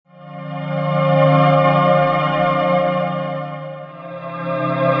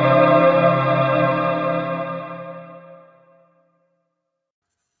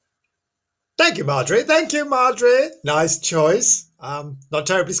Marjorie. Thank you, Marjorie. Nice choice. Not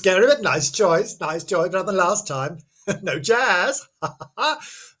terribly scary, but nice choice. Nice choice, better than last time. No jazz.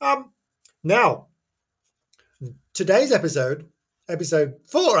 Now, today's episode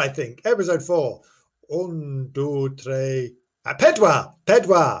 4, I think. Episode 4. Un, deux, tres. Pedwar.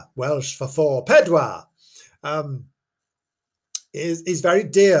 Pedwar. Welsh for 4. Pedwar. Is very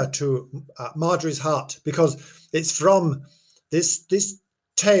dear to Marjorie's heart because it's from this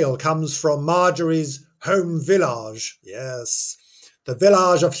tale comes from Marjorie's home village. Yes, the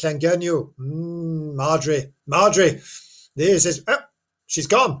village of Llangernyw. Marjorie. This is. Oh, she's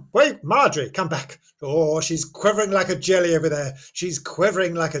gone. Wait, Marjorie, come back. Oh, she's quivering like a jelly over there. She's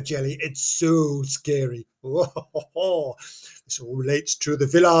quivering like a jelly. It's so scary. Oh, this all relates to the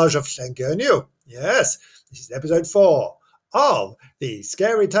village of Llangernyw. Yes, this is episode 4 of the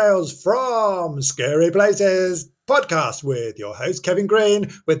Scary Tales from Scary Places podcast with your host, Kevin Green,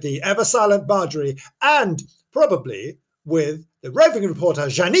 with the ever-silent Marjorie, and probably with the roving reporter,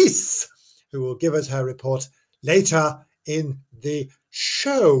 Janice, who will give us her report later in the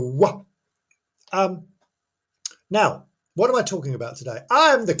show. Now, what am I talking about today?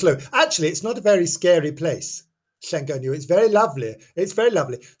 I'm the clue. Actually, it's not a very scary place, Llangernyw. It's very lovely. It's very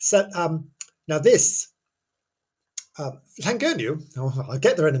lovely. So, now this... Llangernyw, I'll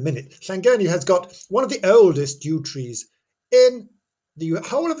get there in a minute. Llangernyw has got one of the oldest yew trees in the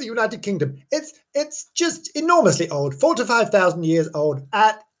whole of the United Kingdom. It's just enormously old, 4,000 to 5,000 years old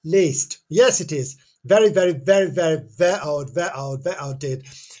at least. Yes, it is. Very, very, very, very, very old, very old, very outdated.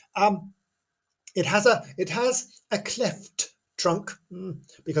 It has a cleft trunk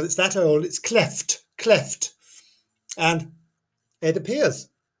because it's that old. It's cleft, and it appears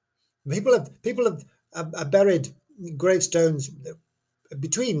people have buried gravestones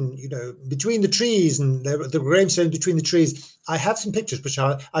between the trees, and the gravestone between the trees. I have some pictures which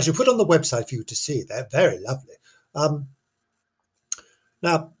I shall put on the website for you to see. They're very lovely.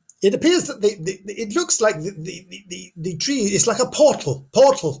 Now it appears that it looks like the tree is like a portal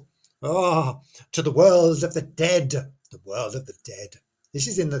to the world of the dead. The world of the dead. This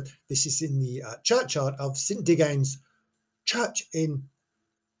is in the churchyard of St Digane's Church in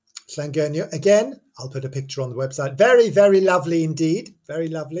Llangernyw. Again, I'll put a picture on the website. Very, very lovely indeed. Very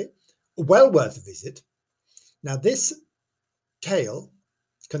lovely. Well worth a visit. Now, this tale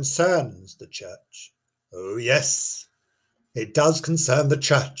concerns the church. Oh, yes. It does concern the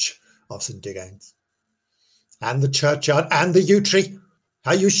church of St Digane's. And the churchyard and the yew tree.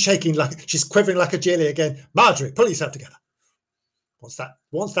 How are you shaking like... She's quivering like a jelly again. Marjorie, pull yourself together.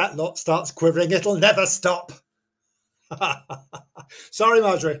 Once that lot starts quivering, it'll never stop. Sorry,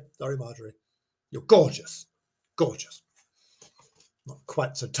 Marjorie. You're gorgeous. Not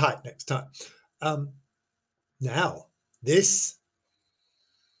quite so tight next time. Now, this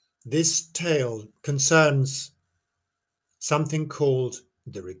tale concerns something called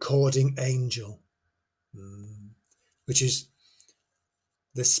the recording angel, which is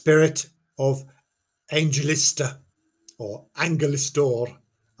the spirit of Angelista or Angelistor.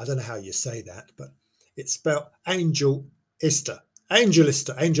 I don't know how you say that, but it's spelled Angelista,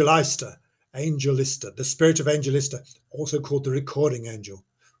 the spirit of Angelista, also called the recording angel.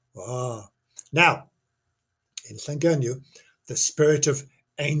 Now, in Llangernyw, the spirit of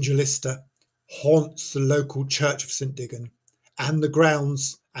Angelista haunts the local church of St Digan and the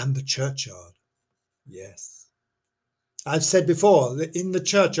grounds and the churchyard. Yes. I've said before that in the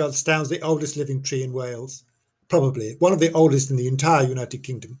churchyard stands the oldest living tree in Wales, probably one of the oldest in the entire United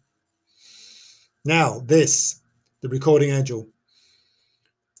Kingdom. Now, the recording angel,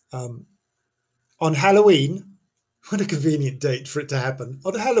 on Halloween, what a convenient date for it to happen,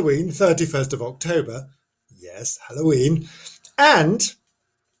 on Halloween, 31st of October, yes, Halloween, and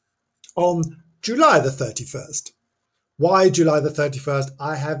on July the 31st. Why July the 31st?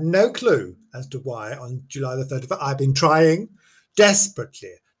 I have no clue as to why on July the 31st. I've been trying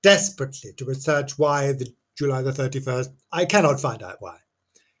desperately to research why the July the 31st. I cannot find out why.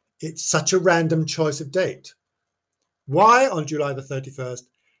 It's such a random choice of date. Why on July the 31st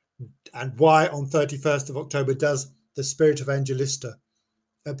and why on 31st of October does the spirit of Angelista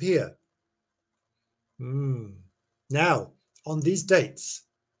appear? Now, on these dates,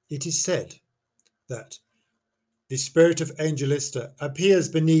 it is said that the spirit of Angelista appears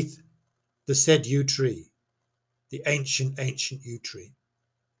beneath the said yew tree, the ancient yew tree,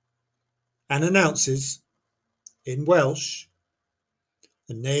 and announces in Welsh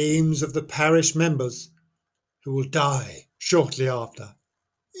the names of the parish members who will die shortly after.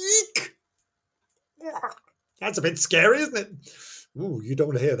 Eek! That's a bit scary, isn't it? Ooh, you don't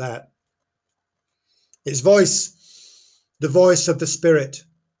want to hear that. His voice, the voice of the spirit,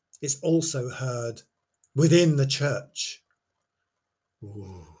 is also heard within the church.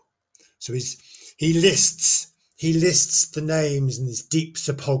 Ooh. So he lists the names in this deep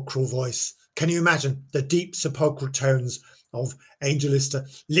sepulchral voice. Can you imagine the deep sepulchral tones of Angelista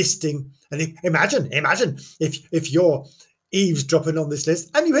listing? And imagine if you're eavesdropping on this list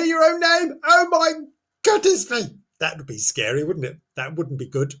and you hear your own name. Oh my goodness me. That would be scary, wouldn't it? That wouldn't be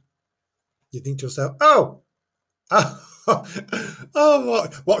good. You think to yourself, oh,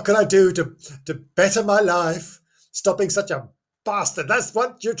 what can I do to better my life? Stopping such a bastard. That's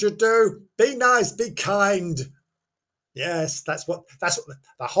what you should do. Be nice, be kind. Yes, that's what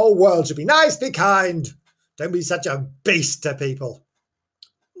the whole world should be. Nice, be kind. Don't be such a beast to people.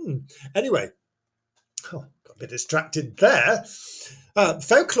 Anyway, got a bit distracted there.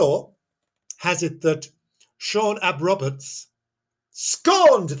 Folklore has it that Sean Ab Roberts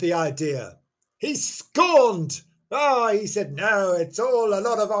scorned the idea. He scorned. He said, no, it's all a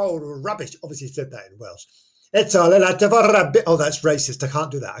lot of old rubbish. Obviously, he said that in Welsh. It's all a lot of rubbish. Oh, that's racist. I can't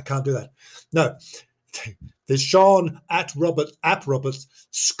do that. No. The Sean Ap Roberts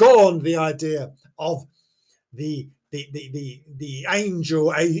scorned the idea of the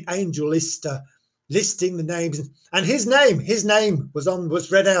Angelista listing the names, and his name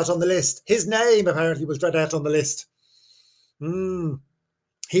was read out on the list. His name apparently was read out on the list.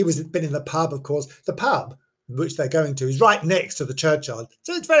 He was been in the pub, of course. The pub which they're going to is right next to the churchyard,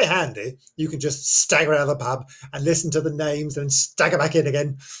 so it's very handy. You can just stagger out of the pub and listen to the names and stagger back in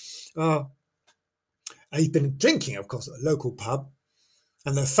again. He'd been drinking, of course, at the local pub,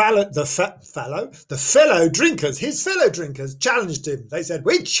 and his fellow drinkers challenged him. They said,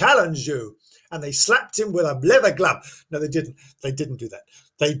 "We challenge you," and they slapped him with a leather glove. No, they didn't. They didn't do that.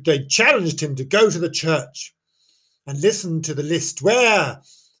 They challenged him to go to the church and listen to the list, where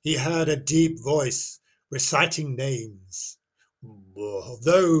he heard a deep voice reciting names of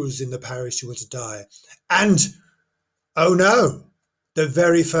those in the parish who were to die. And, oh no, the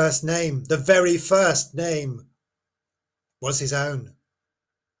very first name was his own.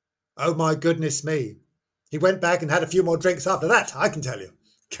 Oh my goodness me. He went back and had a few more drinks after that, I can tell you.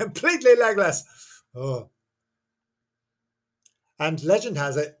 Completely legless. Oh. And legend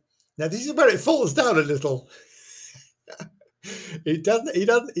has it, now this is where it falls down a little. He doesn't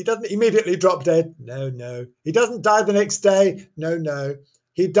immediately drop dead. No. He doesn't die the next day. No.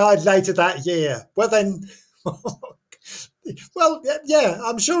 He died later that year. Well then, well, yeah,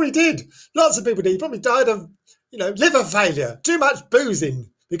 I'm sure he did. Lots of people did. He probably died of, liver failure, too much boozing,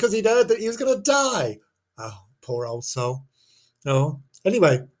 because he'd heard that he was going to die. Oh, poor old soul. Oh,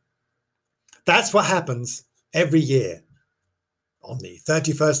 anyway, that's what happens every year on the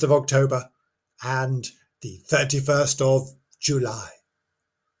 31st of October and the 31st of July.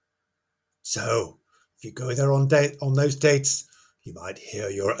 So if you go there on those dates, you might hear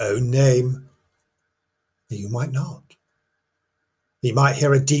your own name, and you might not. You might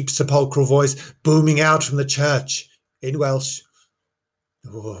hear a deep sepulchral voice booming out from the church in Welsh.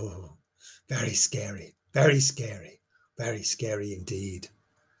 Oh, very scary, very scary, very scary indeed.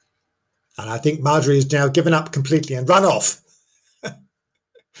 And I think Marjorie has now given up completely and run off.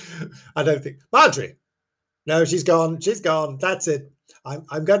 I don't think Marjorie. No, she's gone. That's it.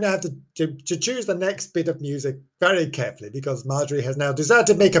 I'm going to have to choose the next bit of music very carefully, because Marjorie has now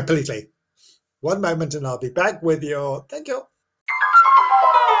deserted me completely. One moment and I'll be back with you. Thank you.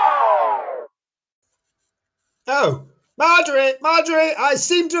 Oh, Marjorie, I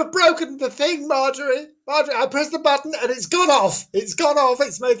seem to have broken the thing, Marjorie, I pressed the button and it's gone off. It's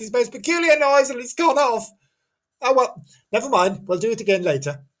making this most peculiar noise and it's gone off. Oh, well, never mind. We'll do it again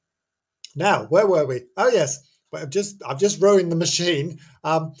later. Now, where were we? Oh, yes. Well, I've just ruined the machine.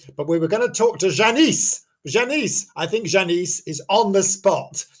 But we were going to talk to Janice. I think Janice is on the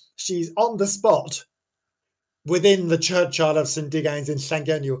spot. She's on the spot within the churchyard of St. Digains in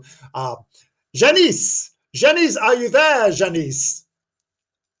Llangenneu. Janice, are you there, Janice?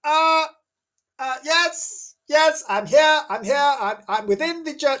 Yes, I'm here. I'm within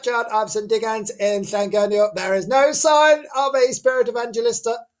the churchyard of St. Digains in Llangenneu. There is no sign of a spirit of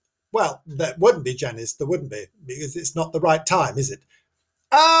Angelista. Well, that wouldn't be, Janice. There wouldn't be, because it's not the right time, is it?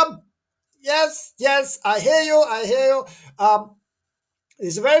 Yes, I hear you.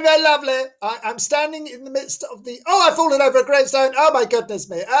 It's very, very lovely. I'm standing in the midst of the... Oh, I've fallen over a gravestone. Oh, my goodness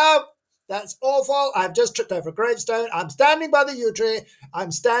me. Oh, that's awful. I've just tripped over a gravestone. I'm standing by the yew tree.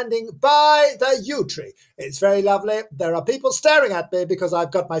 It's very lovely. There are people staring at me because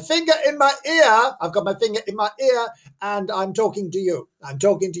I've got my finger in my ear. And I'm talking to you.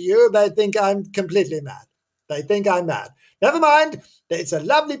 They think I'm completely mad. They think I'm mad. Never mind. It's a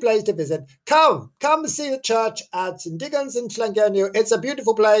lovely place to visit. Come see the church at St. Dickens in Llangefni. It's a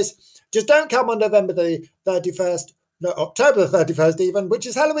beautiful place. Just don't come on November the 31st, no, October the 31st even, which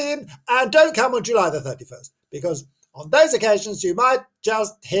is Halloween, and don't come on July the 31st, because on those occasions you might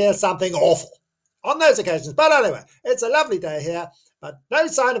just hear something awful. On those occasions. But anyway, it's a lovely day here, but no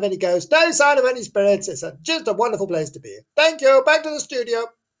sign of any ghosts, no sign of any spirits. It's just a wonderful place to be. Thank you. Back to the studio.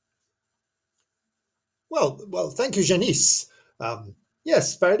 Well, thank you, Janice.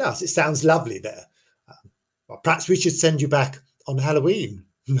 Yes, very nice. It sounds lovely there. Well, perhaps we should send you back on Halloween.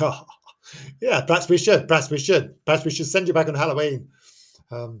 Yeah, perhaps we should. Perhaps we should send you back on Halloween.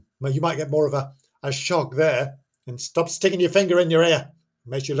 Well, you might get more of a shock there, and stop sticking your finger in your ear. It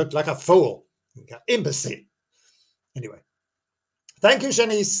makes you look like a fool. Imbecile. Anyway, thank you,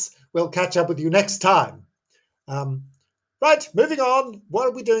 Janice. We'll catch up with you next time. Right, moving on. What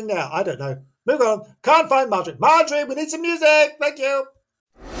are we doing now? I don't know. Move on. Can't find Marjorie. Marjorie, we need some music. Thank you.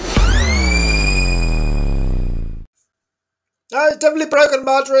 No, it's definitely broken,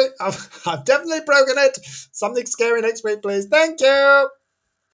 Marjorie. I've definitely broken it. Something scary next week, please. Thank you.